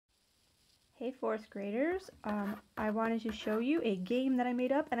Hey fourth graders, I wanted to show you a game that I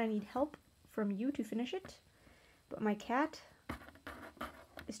made up and I need help from you to finish it, but my cat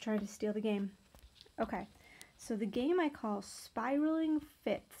is trying to steal the game. Okay, so the game I call Spiraling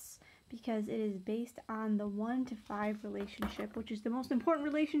Fifths because it is based on the 1 to 5 relationship, which is the most important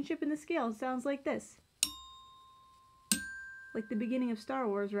relationship in the scale. It sounds like this. Like the beginning of Star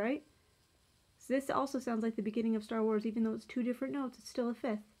Wars, right? So this also sounds like the beginning of Star Wars, even though it's 2 different notes, it's still a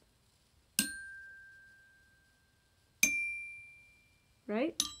fifth.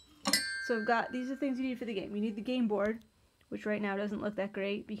 Right? So I've got, these are things you need for the game. You need the game board, which right now doesn't look that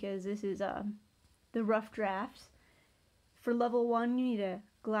great because this is the rough drafts. For level 1, you need a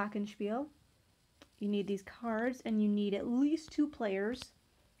glockenspiel. You need these cards, and you need at least 2 players.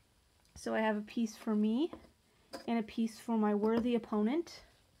 So I have a piece for me, and a piece for my worthy opponent,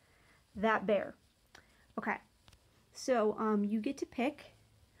 that bear. Okay, so you get to pick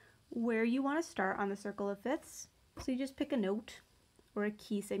where you want to start on the circle of fifths. So you just pick a note, or a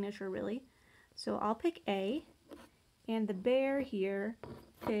key signature really. So I'll pick A, and the bear here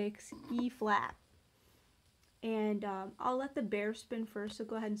picks E flat. And I'll let the bear spin first, so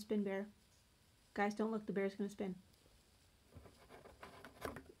go ahead and spin, bear. Guys, don't look, the bear's gonna spin.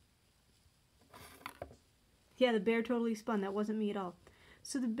 Yeah, the bear totally spun, that wasn't me at all.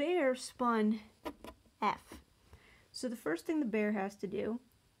 So the bear spun F. So the first thing the bear has to do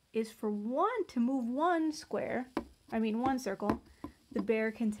is for to move one circle, the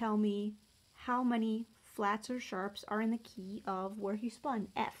bear can tell me how many flats or sharps are in the key of where he spun,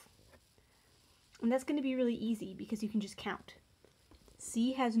 F. And that's going to be really easy because you can just count.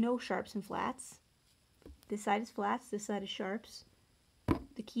 C has no sharps and flats. This side is flats, this side is sharps.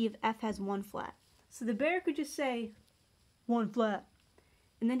 The key of F has 1 flat. So the bear could just say 1 flat,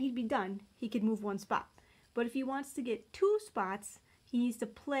 and then he'd be done. He could move 1 spot. But if he wants to get 2 spots, he needs to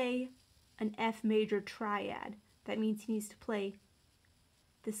play an F major triad. That means he needs to play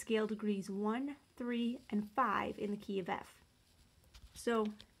the scale degrees 1, 3, and 5 in the key of F. So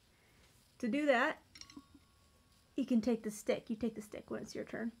to do that, you can take the stick. You take the stick when it's your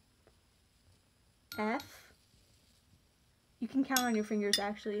turn. F. You can count on your fingers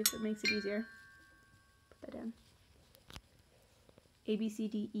actually if it makes it easier. Put that down. A, B, C,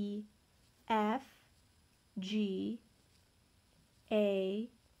 D, E, F, G, A,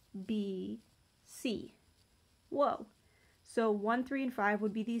 B, C. Whoa. So 1, 3, and 5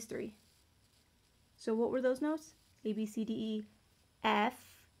 would be these 3. So what were those notes? A, B, C, D, E, F,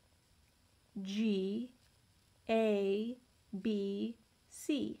 G, A, B,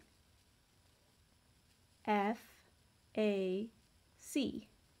 C. F, A, C.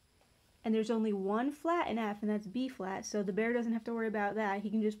 And there's only 1 flat in F, and that's B flat, so the bear doesn't have to worry about that. He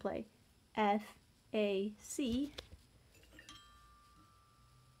can just play F, A, C.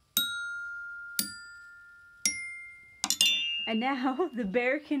 And now the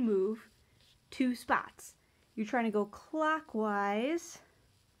bear can move 2 spots. You're trying to go clockwise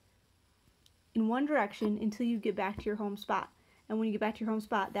in one direction until you get back to your home spot. And when you get back to your home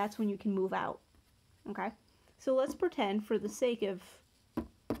spot, that's when you can move out. Okay? So let's pretend, for the sake of,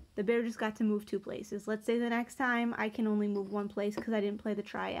 the bear just got to move 2 places. Let's say the next time I can only move 1 place because I didn't play the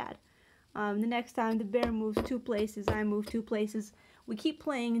triad. The next time the bear moves 2 places, I move 2 places. We keep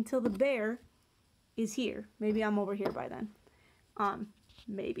playing until the bear is here. Maybe I'm over here by then.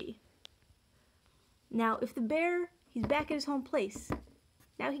 Maybe. Now, if the bear, he's back at his home place.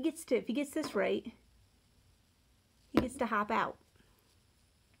 Now he gets to, if he gets this right, he gets to hop out.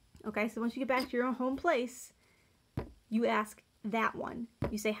 Okay, so once you get back to your own home place, you ask that one.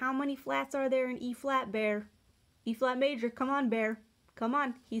 You say, how many flats are there in E flat, bear? E flat major, come on, bear. Come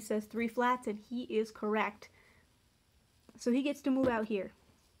on. He says 3 flats, and he is correct. So he gets to move out here.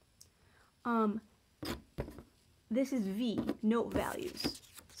 This is V, note values.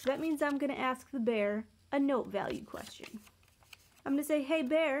 So that means I'm going to ask the bear a note value question. I'm going to say, hey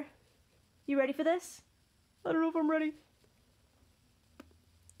bear, you ready for this? I don't know if I'm ready.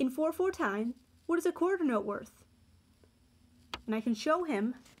 In 4/4 time, what is a quarter note worth? And I can show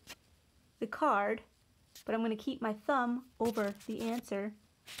him the card, but I'm going to keep my thumb over the answer.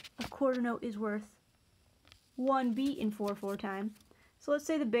 A quarter note is worth 1 beat in 4/4 time. So let's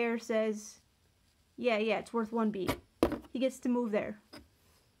say the bear says, yeah, it's worth 1 beat. He gets to move there.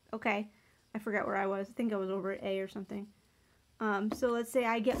 Okay, I forgot where I was. I think I was over at A or something. So let's say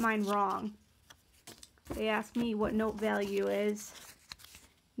I get mine wrong. They ask me what note value is.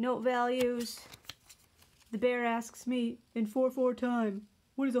 Note values. The bear asks me, in 4/4 time,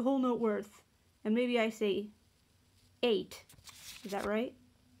 what is a whole note worth? And maybe I say 8. Is that right?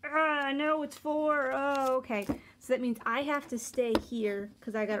 No, it's 4. Oh, okay. So that means I have to stay here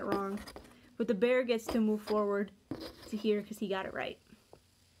because I got it wrong. but the bear gets to move forward to here because he got it right.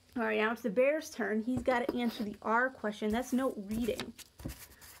 Alright, now it's the bear's turn. He's got to answer the R question. That's note reading.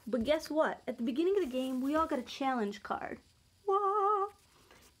 But guess what? At the beginning of the game, we all got a challenge card. Wah!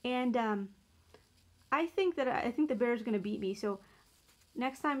 And I think the bear's going to beat me. So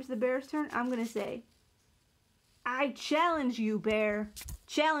next time it's the bear's turn, I'm going to say, I challenge you, bear.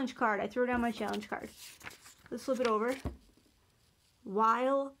 Challenge card. I throw down my challenge card. Let's flip it over.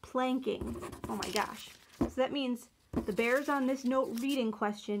 While planking. Oh my gosh. So that means the bear's on this note reading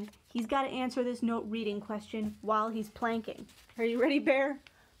question. He's got to answer this note reading question while he's planking. Are you ready, bear?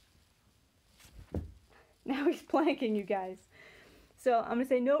 Now he's planking, you guys. So I'm going to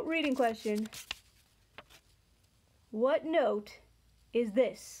say note reading question. What note is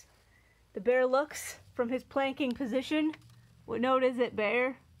this? The bear looks from his planking position. What note is it,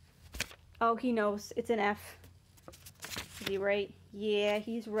 bear? Oh, he knows. It's an F. Is he right? Yeah,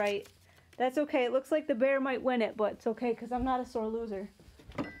 he's right. That's okay. It looks like the bear might win it, but it's okay because I'm not a sore loser.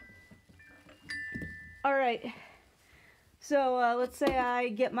 Alright. So let's say I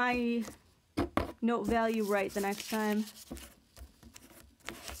get my note value right the next time.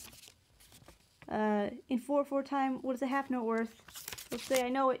 In 4/4 time, what is a half note worth? Let's say I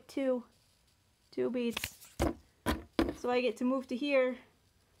know it, 2 beats. So I get to move to here.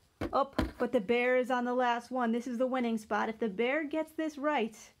 Up, but the bear is on the last one. This is the winning spot. If the bear gets this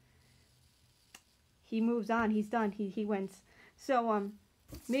right, he moves on. He's done. He wins. So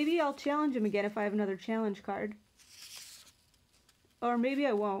maybe I'll challenge him again if I have another challenge card. Or maybe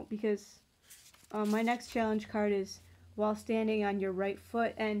I won't, because my next challenge card is while standing on your right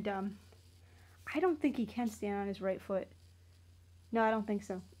foot, and I don't think he can stand on his right foot. No, I don't think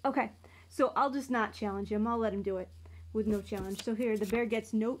so. Okay, so I'll just not challenge him. I'll let him do it with no challenge. So here, the bear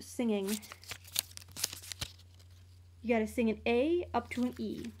gets note singing. You gotta sing an A up to an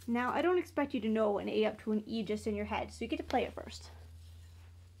E. Now, I don't expect you to know an A up to an E just in your head, so you get to play it first.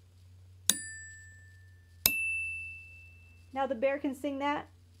 Now, the bear can sing that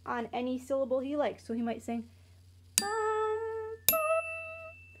on any syllable he likes. So he might sing, bum, bum.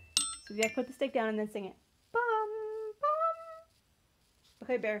 So you gotta put the stick down and then sing it. Bum, bum.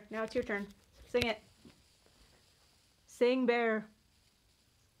 Okay, bear, now it's your turn. Sing it. Sing, bear.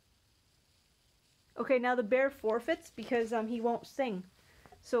 Okay, now the bear forfeits because he won't sing.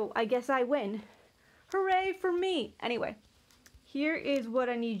 So I guess I win. Hooray for me! Anyway, here is what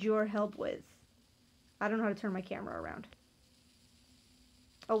I need your help with. I don't know how to turn my camera around.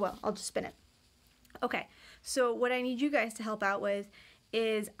 Oh well, I'll just spin it. Okay, so what I need you guys to help out with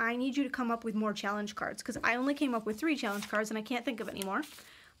is I need you to come up with more challenge cards, because I only came up with 3 challenge cards and I can't think of any more.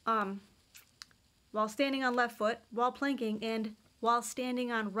 While standing on left foot, while planking, and while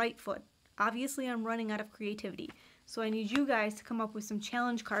standing on right foot. Obviously, I'm running out of creativity, so I need you guys to come up with some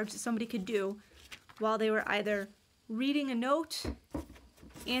challenge cards that somebody could do while they were either reading a note,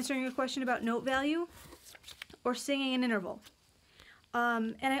 answering a question about note value, or singing an interval.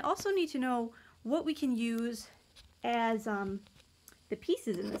 And I also need to know what we can use as the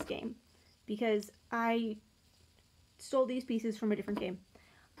pieces in this game, because I stole these pieces from a different game.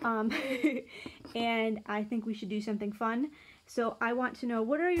 And I think we should do something fun. So I want to know,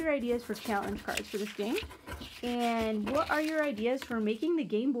 what are your ideas for challenge cards for this game? And what are your ideas for making the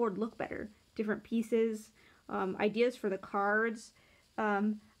game board look better? Different pieces, ideas for the cards,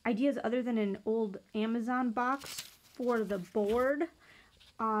 ideas other than an old Amazon box for the board.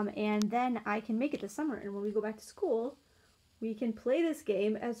 And then I can make it this summer. And when we go back to school, we can play this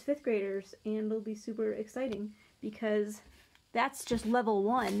game as 5th graders. And it'll be super exciting because that's just level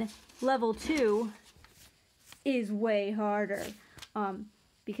 1. Level 2 is way harder.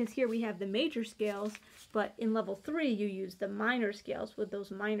 Because here we have the major scales, but in level 3 you use the minor scales with those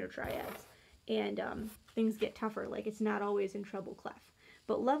minor triads. And things get tougher, like it's not always in treble clef.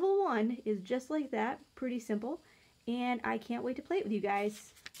 But level 1 is just like that, pretty simple. And I can't wait to play it with you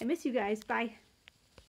guys. I miss you guys. Bye.